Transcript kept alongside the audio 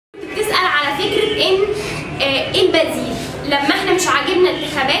ان ايه البديل لما احنا مش عاجبنا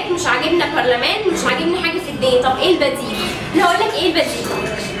انتخابات، مش عاجبنا برلمان، مش عاجبنا حاجه في الدنيا. طب ايه البديل؟ انا هقول لك ايه البديل،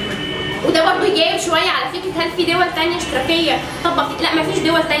 وده برضه يجاوب شويه على فكره هل في دول ثانيه اشتراكيه طبق لا مفيش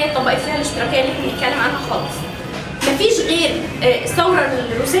دول ثانيه طبقت فيها الاشتراكيه اللي احنا بنتكلم عنها خالص. مفيش غير الثوره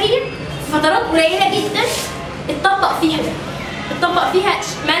الروسيه في فترات قليله جدا اتطبق فيها ده، اتطبق فيها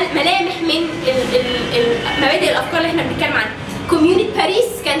ملامح من مبادئ الافكار اللي احنا بنتكلم عنها. كوميونيتي باريس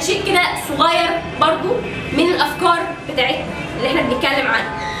كان شيء كده صغير برضو من الافكار بتاعتنا اللي احنا بنتكلم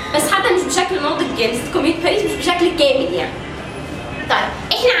عنها، بس حتى مش بشكل ناضج يعني، كوميونيتي باريس مش بشكل كامل يعني.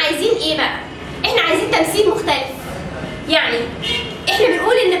 طيب احنا عايزين ايه بقى؟ احنا عايزين تمثيل مختلف. يعني احنا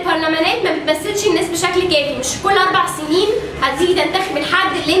بنقول ان البرلمانات ما بتمثلش الناس بشكل كافي، مش كل 4 سنين هتيجي تنتخب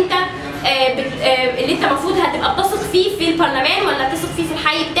الحد اللي انت اللي انت المفروض هتبقى بتثق فيه في البرلمان، ولا بتثق فيه في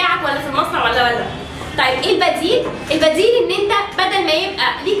الحي بتاعك، ولا في المصنع، ولا. طيب ايه البديل؟ البديل ان انت بدل ما يبقى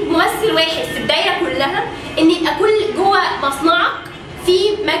ليك ممثل واحد في الدايره كلها، ان يبقى كل جوه مصنعك في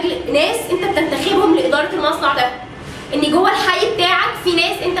ناس انت بتنتخبهم لاداره المصنع ده، ان جوه الحي بتاعك في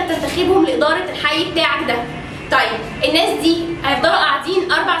ناس انت بتنتخبهم لاداره الحي بتاعك ده. طيب الناس دي هيفضلوا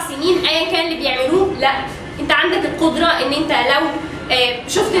قاعدين 4 سنين ايا كان اللي بيعملوه؟ لا، انت عندك القدره ان انت لو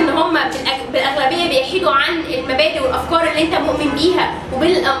شفت ان هم بالاغلبيه بيحيدوا عن المبادئ والافكار اللي انت مؤمن بيها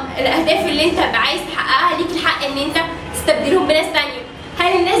وبالاهداف اللي انت عايز تحققها، ليك الحق ان انت تستبدلهم بناس ثانيه.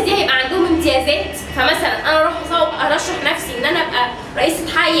 هل الناس دي هيبقى عندهم امتيازات؟ فمثلا انا اروح ارشح نفسي ان انا ابقى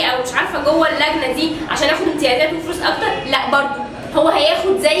رئيسه حي او مش عارفه جوه اللجنه دي عشان اخد امتيازات وفلوس اكتر؟ لا، برضه هو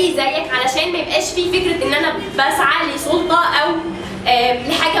هياخد زيك علشان ما يبقاش فيه فكره ان انا بسعى لسلطه او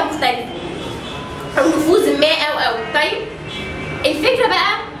لحاجه مختلفه او نفوذ ما او. طيب الفكره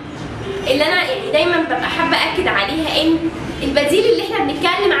بقى اللي انا يعني دايما ببقى حابه اكد عليها ان البديل اللي احنا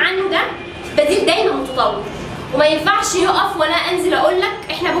بنتكلم عنه ده بديل دايما متطور، وما ينفعش يقف ولا انزل اقول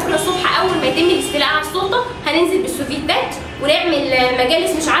لك احنا بكره الصبح اول ما يتم الاستيلاء على السلطه هننزل بالسوفيتات ونعمل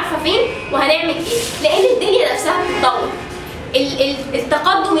مجالس مش عارفه فين وهنعمل ايه، لان الدنيا نفسها بتتطور.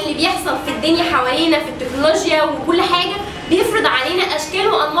 التقدم اللي بيحصل في الدنيا حوالينا في التكنولوجيا وكل حاجه بيفرض علينا اشكال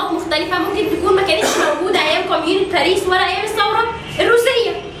وانماط مختلفه ممكن تكون ما كانتش موجوده ايام كوميونيتي باريس ولا ايام الثوره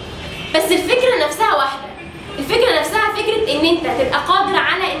الروسيه. بس الفكره نفسها واحده، الفكره نفسها فكره ان انت تبقى قادر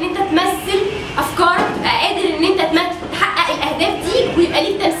على ان انت تمثل افكارك، تبقى قادر ان انت تحقق الاهداف دي ويبقى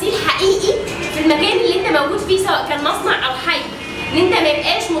ليك تمثيل حقيقي في المكان اللي انت موجود فيه سواء كان مصنع او حي. ان انت ما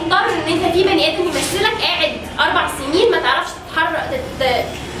يبقاش مضطر ان انت في بني ادم يمثلك قاعد 4 سنين ما تعرفش تتحرك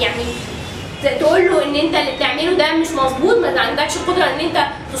يعني تقول له ان انت اللي بتعمله ده مش مظبوط، ما عندكش قدره ان انت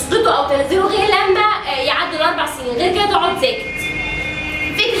تسقطه او تنزله غير لما يعدي ال4 سنين، غير كده تقعد ساكت.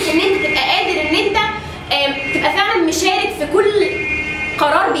 فكره ان انت تبقى قادر ان انت تبقى فعلا مشارك في كل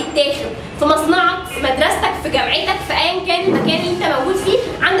قرار بيتاخد في مصنعك، في مدرستك، في جامعتك، في ايا كان المكان اللي انت موجود فيه،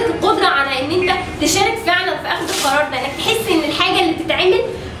 عندك القدره على ان انت تشارك فعلا في اخذ القرار ده، انك تحس ان الحاجه اللي بتتعمل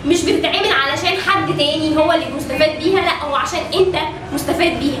مش بتتعمل علشان حد تاني هو اللي مستفاد بيها، لا هو عشان انت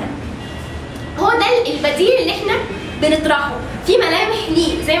مستفاد بيها. هو ده البديل اللي احنا بنطرحه، في ملامح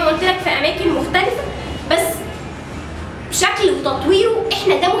ليه زي ما قلت لك في اماكن مختلفه، بس شكل وتطويره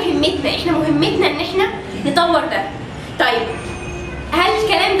احنا ده مهمتنا، احنا مهمتنا ان احنا نطور ده. طيب هل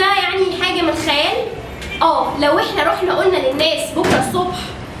الكلام ده يعني حاجه من الخيال؟ لو احنا رحنا قلنا للناس بكره الصبح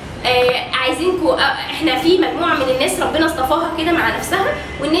عايزينكم، احنا في مجموعه من الناس ربنا اصطفاها كده مع نفسها،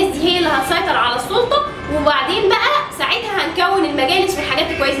 والناس دي هي اللي هتسيطر على السلطه، وبعدين بقى ساعتها هنكون المجالس في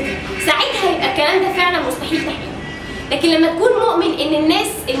الحاجات الكويسه دي، ساعتها يبقى الكلام ده فعلا مستحيل تحقيقه. لكن لما تكون مؤمن ان الناس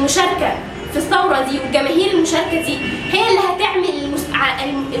المشاركه في الثوره دي والجماهير المشاركه دي هي اللي هتعمل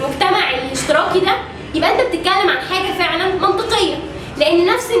المجتمع الاشتراكي ده، يبقى انت بتتكلم عن حاجه فعلا منطقيه، لان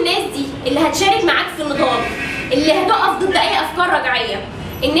نفس الناس دي اللي هتشارك معاك في النضال، اللي هتقف ضد اي افكار رجعيه،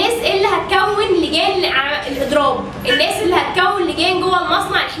 الناس اللي هتكون لجان الاضراب، الناس اللي هتكون لجان جوه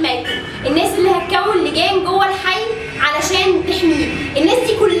المصنع لحمايته، الناس اللي هتكون لجان جوه الحي علشان تحميه، الناس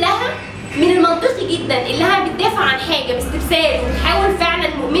دي كلها من المنطقي جدا اللي هي بتدافع عن حاجه باستبسال وبتحاول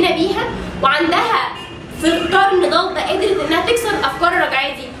فعلا مؤمنه بيها، وعندها في اطار النضال ده قدرت انها تكسر افكار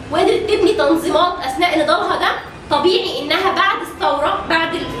الرجعيه دي، وقدرت تبني تنظيمات اثناء نضالها ده، طبيعي انها بعد الثوره بعد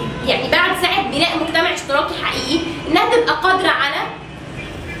ساعه بناء مجتمع اشتراكي حقيقي انها تبقى قادره على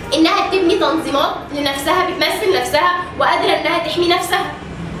انها تبني تنظيمات لنفسها بتمثل نفسها وقادره انها تحمي نفسها.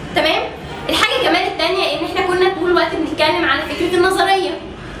 تمام؟ الحاجه كمان الثانيه ان احنا كنا طول الوقت بنتكلم على فكره النظريه،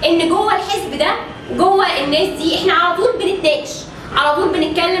 ان جوه الحزب ده وجوه الناس دي احنا على طول بنتناقش، على طول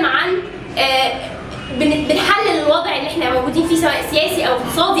بنتكلم عن بنحلل الوضع اللي احنا موجودين فيه سواء سياسي او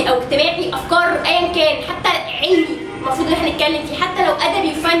اقتصادي او اجتماعي، افكار ايا كان، حتى علمي المفروض ان احنا نتكلم فيه، حتى لو ادبي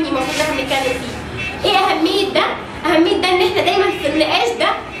وفني المفروض ان احنا نتكلم فيه. ايه اهميه ده؟ اهميه ده ان احنا دايما في النقاش ده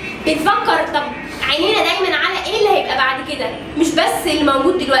بنفكر طب عينينا دايما على ايه اللي هيبقى بعد كده، مش بس اللي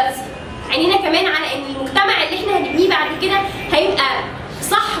موجود دلوقتي. عينينا كمان على ان المجتمع اللي احنا هنبنيه بعد كده هيبقى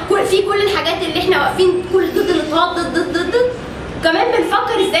صح في كل الحاجات اللي احنا واقفين كل ضد الاضطهاد ضد. وكمان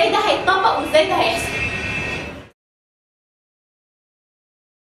بنفكر ازاي ده هيتطبق وازاي ده هيحصل.